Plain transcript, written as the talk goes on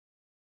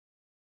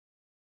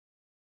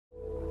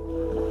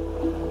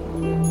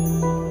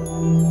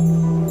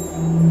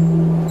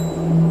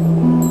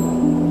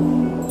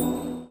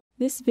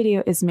This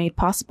video is made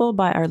possible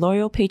by our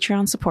loyal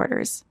Patreon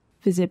supporters.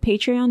 Visit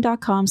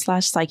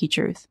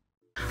patreon.com/Psychetruth.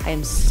 I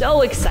am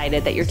so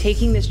excited that you're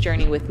taking this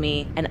journey with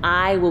me, and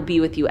I will be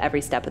with you every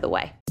step of the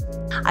way.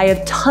 I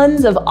have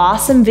tons of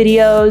awesome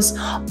videos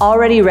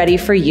already ready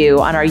for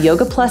you on our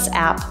Yoga Plus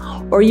app,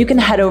 or you can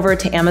head over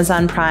to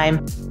Amazon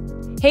Prime.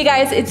 Hey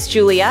guys, it's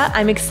Julia.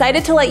 I'm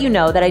excited to let you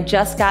know that I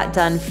just got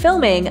done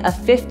filming a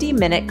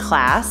 50-minute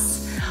class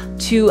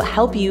to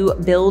help you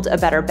build a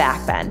better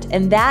back bend.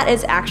 And that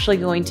is actually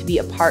going to be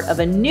a part of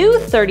a new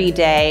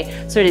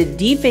 30-day sort of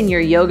deepen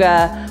your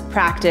yoga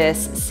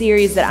practice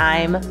series that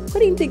I'm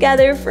putting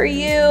together for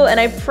you.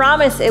 And I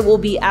promise it will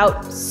be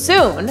out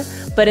soon.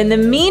 But in the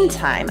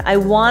meantime, I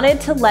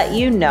wanted to let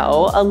you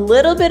know a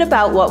little bit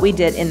about what we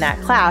did in that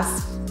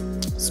class,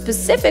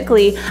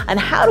 specifically on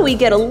how do we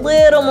get a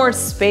little more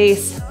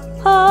space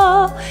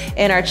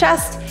in our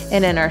chest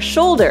and in our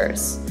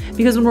shoulders.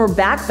 Because when we're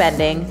back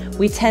bending,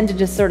 we tend to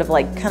just sort of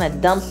like kind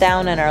of dump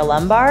down in our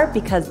lumbar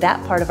because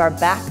that part of our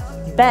back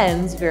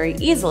bends very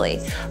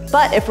easily.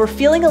 But if we're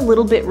feeling a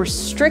little bit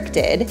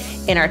restricted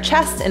in our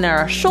chest and in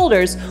our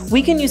shoulders,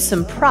 we can use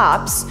some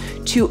props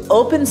to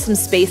open some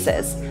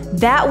spaces.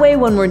 That way,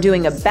 when we're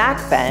doing a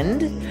back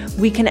bend,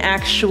 we can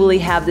actually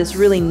have this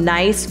really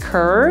nice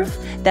curve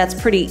that's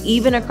pretty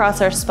even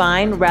across our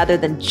spine rather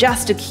than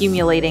just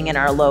accumulating in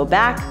our low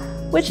back,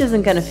 which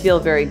isn't gonna feel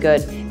very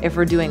good if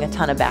we're doing a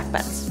ton of back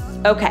bends.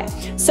 Okay,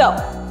 so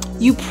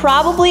you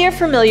probably are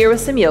familiar with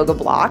some yoga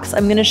blocks.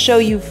 I'm gonna show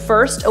you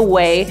first a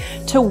way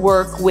to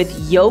work with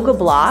yoga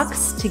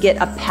blocks to get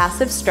a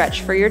passive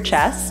stretch for your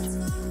chest.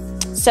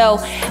 So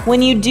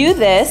when you do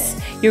this,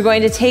 you're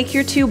going to take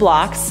your two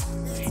blocks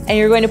and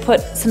you're going to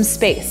put some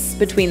space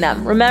between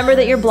them. Remember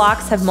that your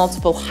blocks have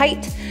multiple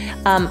height.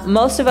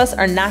 Most of us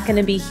are not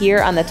gonna be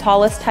here on the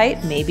tallest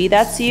height. Maybe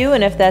that's you,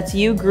 and if that's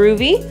you,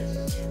 groovy.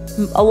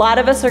 A lot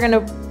of us are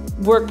gonna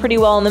work pretty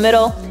well in the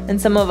middle,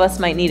 and some of us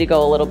might need to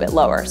go a little bit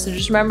lower. So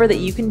just remember that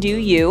you can do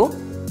you.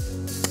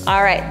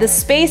 All right, the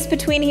space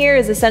between here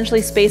is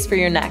essentially space for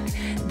your neck.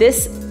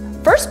 This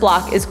first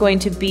block is going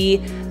to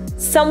be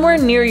somewhere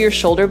near your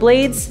shoulder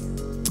blades,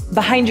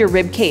 behind your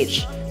rib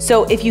cage.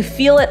 So if you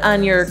feel it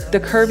on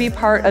the curvy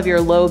part of your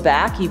low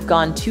back, you've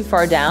gone too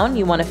far down,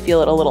 you wanna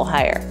feel it a little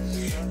higher.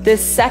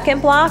 This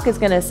second block is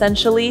gonna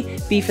essentially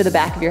be for the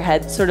back of your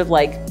head, sort of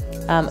like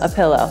a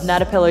pillow.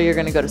 Not a pillow you're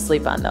gonna go to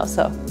sleep on though,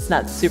 so it's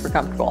not super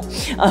comfortable.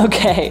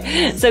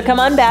 Okay, so come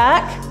on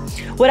back.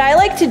 What I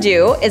like to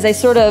do is I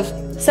sort of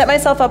set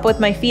myself up with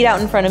my feet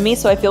out in front of me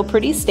so I feel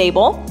pretty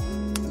stable.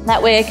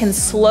 That way I can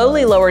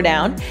slowly lower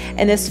down,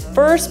 and this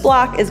first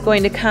block is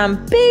going to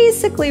come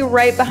basically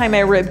right behind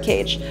my rib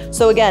cage.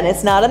 So again,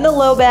 it's not in the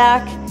low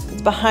back,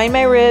 it's behind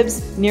my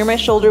ribs, near my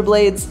shoulder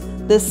blades.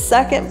 This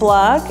second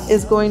block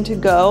is going to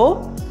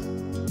go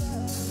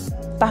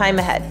behind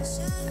my head.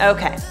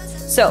 Okay.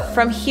 So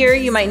from here,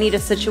 you might need to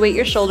situate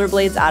your shoulder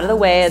blades out of the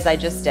way as I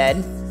just did.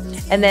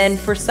 And then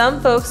for some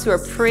folks who are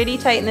pretty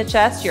tight in the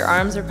chest, your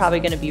arms are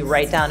probably gonna be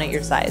right down at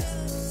your sides.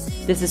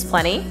 This is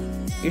plenty.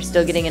 You're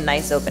still getting a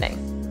nice opening.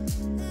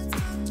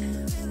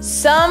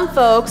 Some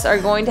folks are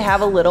going to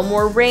have a little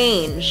more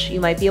range. You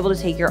might be able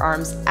to take your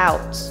arms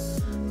out.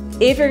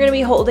 If you're gonna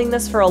be holding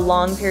this for a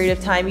long period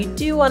of time, you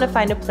do wanna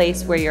find a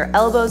place where your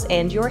elbows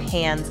and your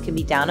hands can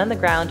be down on the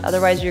ground.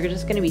 Otherwise, you're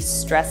just gonna be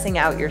stressing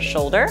out your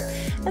shoulder,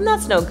 and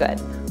that's no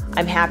good.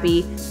 I'm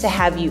happy to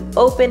have you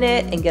open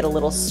it and get a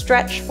little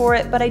stretch for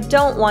it, but I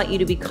don't want you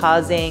to be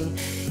causing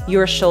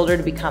your shoulder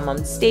to become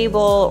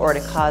unstable or to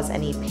cause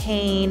any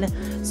pain.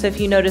 So if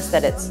you notice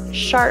that it's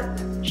sharp,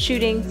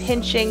 shooting,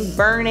 pinching,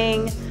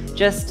 burning,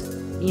 just,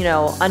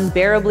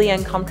 unbearably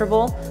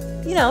uncomfortable,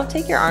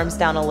 take your arms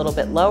down a little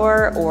bit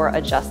lower or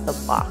adjust the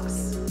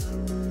blocks.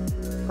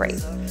 Great.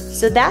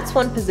 So that's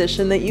one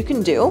position that you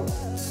can do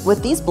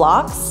with these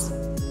blocks.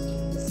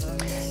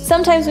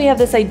 Sometimes we have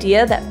this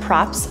idea that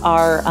props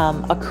are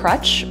a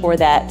crutch, or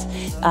that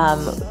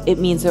it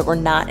means that we're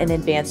not an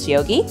advanced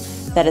yogi.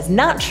 That is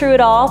not true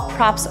at all.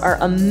 Props are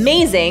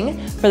amazing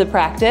for the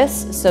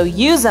practice, so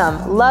use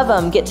them, love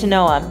them, get to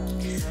know them.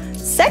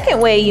 Second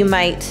way you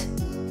might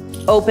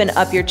open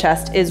up your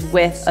chest is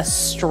with a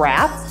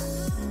strap.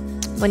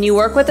 When you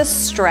work with a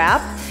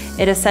strap,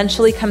 it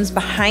essentially comes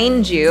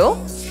behind you.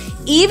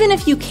 Even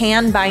if you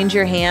can bind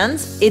your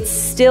hands, it's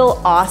still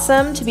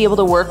awesome to be able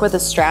to work with a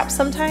strap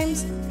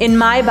sometimes. In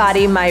my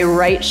body, my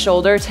right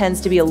shoulder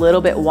tends to be a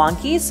little bit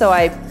wonky, so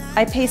I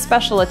pay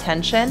special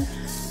attention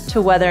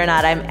to whether or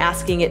not I'm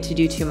asking it to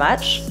do too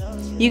much.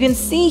 You can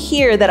see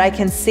here that I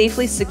can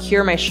safely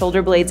secure my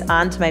shoulder blades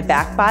onto my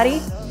back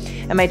body,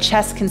 and my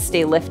chest can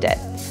stay lifted.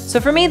 So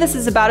for me, this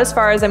is about as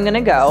far as I'm gonna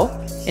go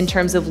in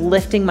terms of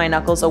lifting my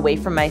knuckles away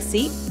from my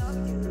seat.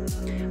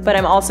 But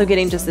I'm also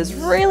getting just this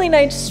really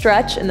nice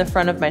stretch in the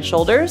front of my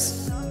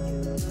shoulders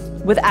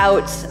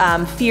without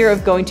fear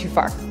of going too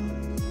far.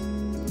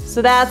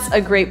 So that's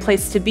a great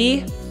place to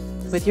be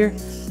with your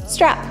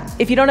strap.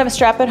 If you don't have a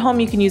strap at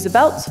home, you can use a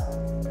belt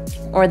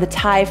or the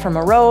tie from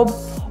a robe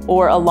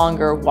or a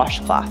longer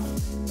washcloth.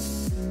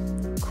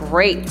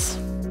 Great.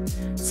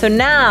 So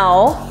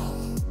now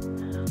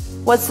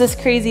What's this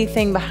crazy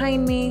thing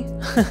behind me?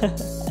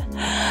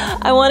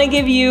 I want to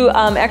give you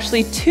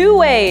actually 2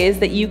 ways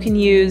that you can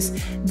use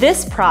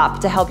this prop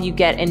to help you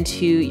get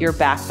into your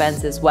back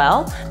bends as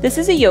well. This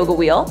is a yoga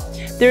wheel.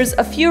 There's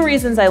a few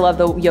reasons I love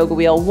the yoga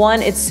wheel.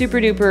 One, it's super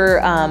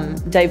duper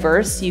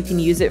diverse. You can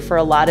use it for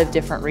a lot of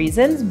different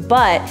reasons,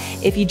 but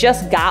if you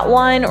just got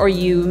one or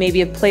you maybe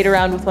have played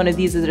around with one of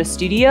these at a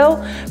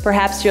studio,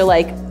 perhaps you're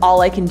like,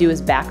 all I can do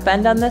is back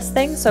bend on this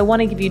thing. So I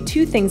want to give you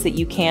 2 things that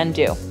you can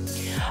do.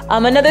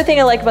 Another thing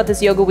I like about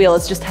this yoga wheel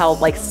is just how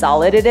like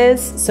solid it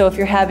is. So if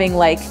you're having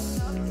like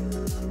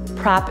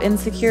prop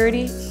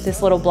insecurity,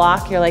 this little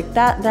block, you're like,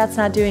 that's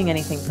not doing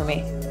anything for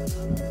me.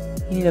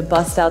 You need to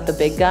bust out the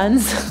big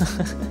guns.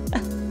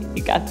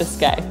 You got this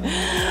guy.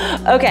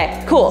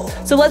 Okay, cool.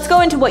 So let's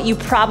go into what you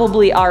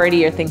probably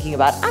already are thinking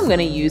about. I'm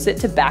gonna use it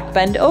to back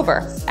bend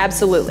over.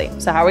 Absolutely.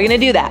 So how are we gonna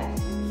do that?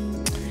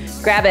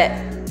 Grab it,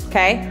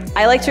 okay?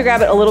 I like to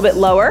grab it a little bit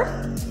lower,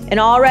 and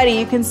already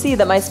you can see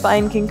that my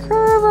spine can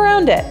curve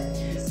around it.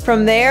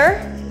 From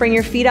there, bring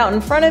your feet out in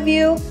front of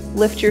you,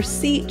 lift your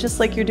seat just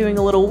like you're doing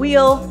a little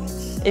wheel.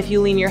 If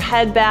you lean your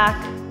head back,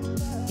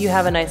 you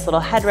have a nice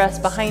little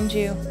headrest behind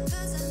you.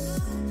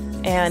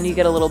 And you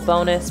get a little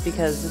bonus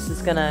because this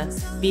is gonna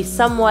be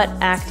somewhat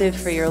active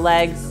for your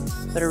legs,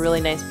 but a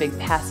really nice big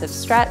passive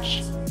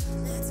stretch.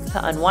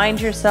 To unwind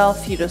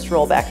yourself, you just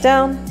roll back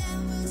down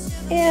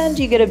and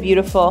you get a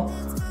beautiful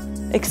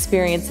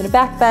experience in a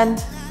back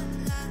bend.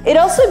 It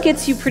also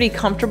gets you pretty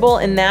comfortable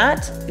in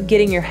that,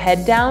 getting your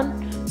head down.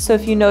 So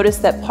if you notice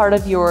that part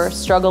of your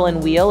struggle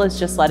and wheel is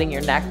just letting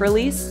your neck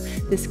release,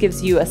 this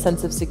gives you a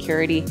sense of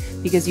security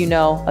because you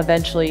know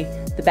eventually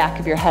the back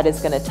of your head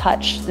is going to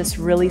touch this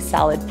really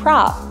solid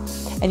prop,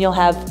 and you'll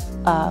have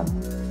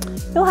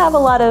a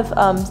lot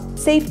of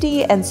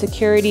safety and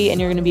security, and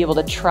you're going to be able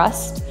to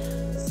trust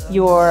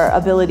your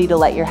ability to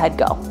let your head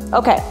go.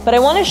 Okay, but I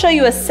want to show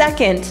you a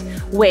second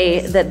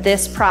way that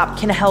this prop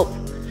can help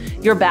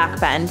your back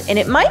bend, and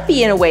it might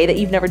be in a way that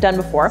you've never done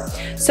before.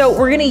 So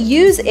we're going to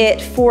use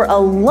it for a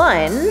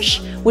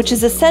lunge, which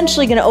is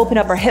essentially going to open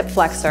up our hip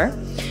flexor.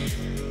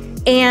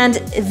 And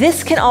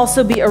this can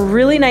also be a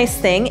really nice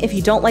thing if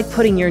you don't like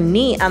putting your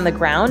knee on the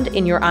ground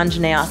in your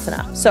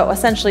Anjaneyasana. So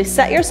essentially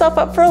set yourself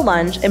up for a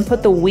lunge and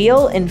put the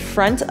wheel in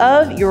front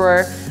of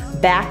your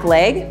back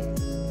leg.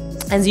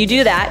 As you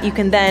do that, you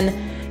can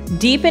then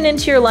deepen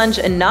into your lunge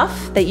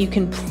enough that you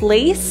can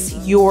place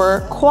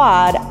your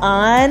quad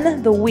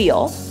on the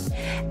wheel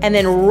and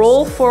then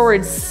roll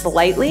forward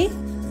slightly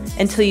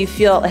until you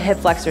feel a hip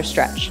flexor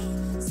stretch.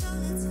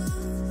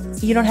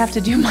 You don't have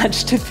to do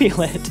much to feel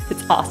it.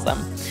 It's awesome.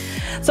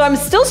 So I'm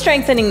still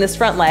strengthening this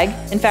front leg.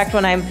 In fact,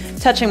 when I'm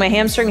touching my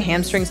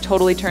hamstring's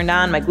totally turned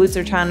on. My glutes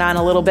are turned on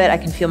a little bit. I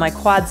can feel my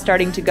quads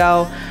starting to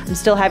go. I'm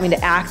still having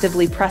to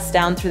actively press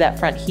down through that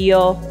front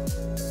heel.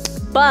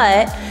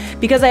 But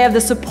because I have the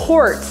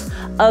support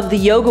of the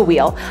yoga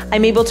wheel,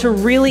 I'm able to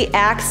really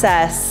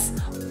access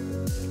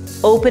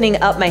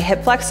opening up my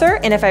hip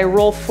flexor. And if I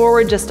roll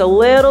forward just a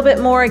little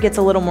bit more, it gets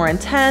a little more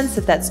intense.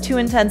 If that's too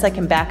intense, I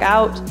can back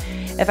out.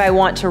 If I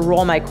want to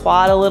roll my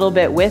quad a little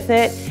bit with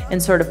it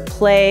and sort of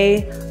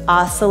play,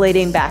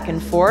 oscillating back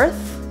and forth,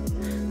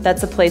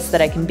 that's a place that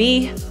I can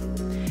be,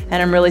 and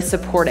I'm really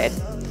supported.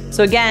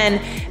 So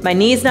again, my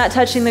knee's not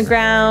touching the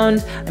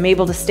ground, I'm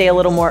able to stay a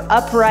little more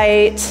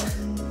upright,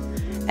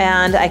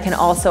 and I can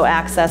also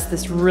access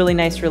this really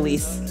nice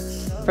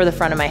release for the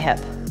front of my hip.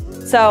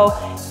 So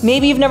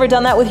maybe you've never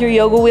done that with your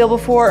yoga wheel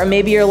before, or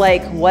maybe you're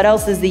like, what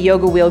else is the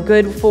yoga wheel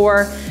good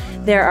for?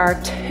 There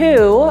are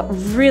 2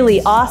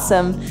 really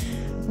awesome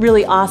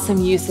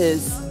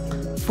uses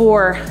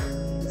for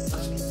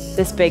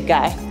this big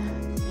guy.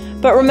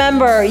 But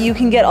remember, you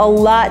can get a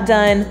lot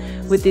done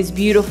with these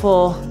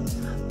beautiful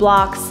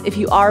blocks. If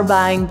you are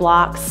buying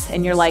blocks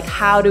and you're like,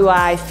 how do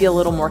I feel a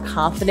little more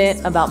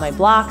confident about my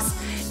blocks?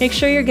 Make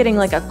sure you're getting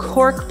like a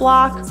cork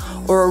block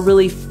or a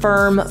really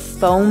firm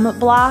foam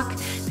block,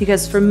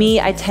 because for me,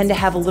 I tend to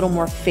have a little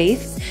more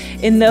faith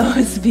in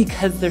those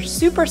because they're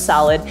super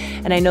solid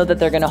and I know that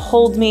they're gonna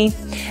hold me.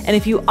 And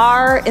if you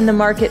are in the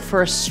market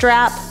for a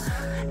strap,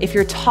 if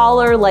you're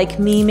taller like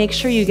me, make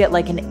sure you get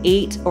like an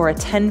 8 or a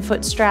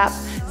 10-foot strap.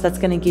 So that's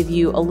gonna give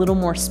you a little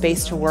more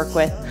space to work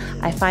with.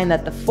 I find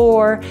that the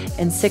 4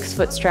 and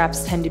 6-foot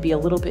straps tend to be a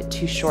little bit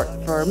too short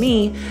for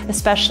me,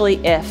 especially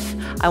if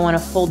I wanna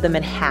fold them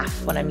in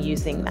half when I'm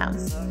using them.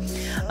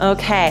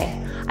 Okay,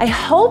 I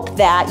hope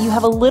that you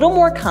have a little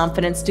more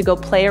confidence to go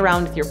play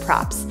around with your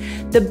props.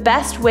 The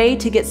best way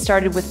to get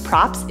started with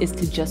props is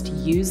to just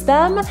use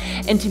them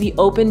and to be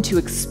open to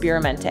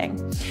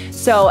experimenting.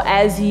 So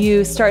as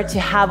you start to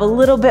have a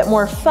little bit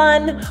more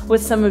fun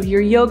with some of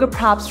your yoga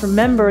props,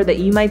 remember that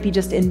you might be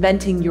just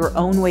inventing your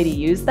own way to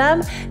use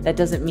them. That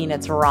doesn't mean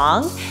it's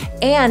wrong.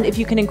 And if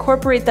you can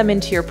incorporate them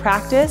into your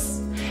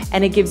practice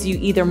and it gives you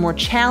either more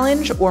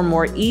challenge or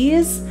more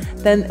ease,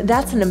 then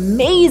that's an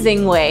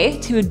amazing way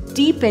to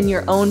deepen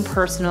your own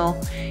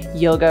personal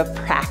yoga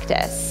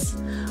practice.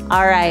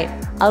 All right,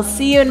 I'll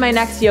see you in my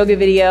next yoga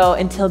video.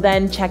 Until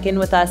then, check in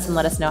with us and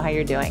let us know how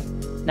you're doing.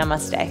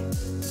 Namaste.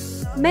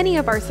 Many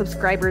of our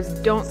subscribers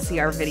don't see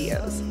our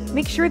videos.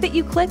 Make sure that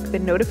you click the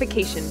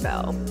notification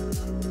bell.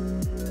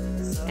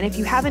 And if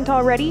you haven't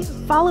already,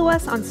 follow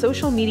us on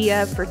social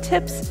media for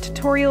tips,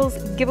 tutorials,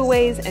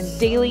 giveaways, and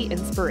daily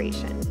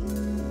inspiration.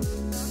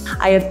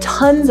 I have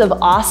tons of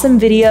awesome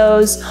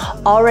videos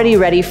already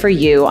ready for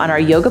you on our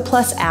Yoga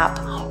Plus app,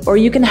 or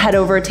you can head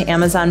over to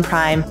Amazon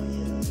Prime.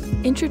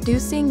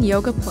 Introducing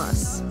Yoga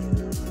Plus,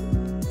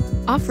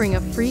 offering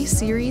a free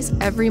series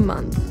every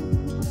month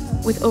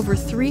with over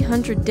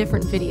 300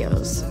 different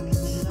videos.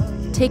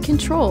 Take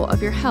control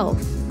of your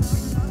health.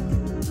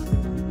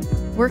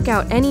 Work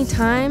out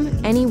anytime,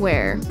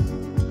 anywhere.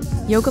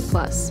 Yoga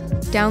Plus.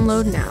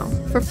 Download now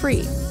for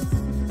free.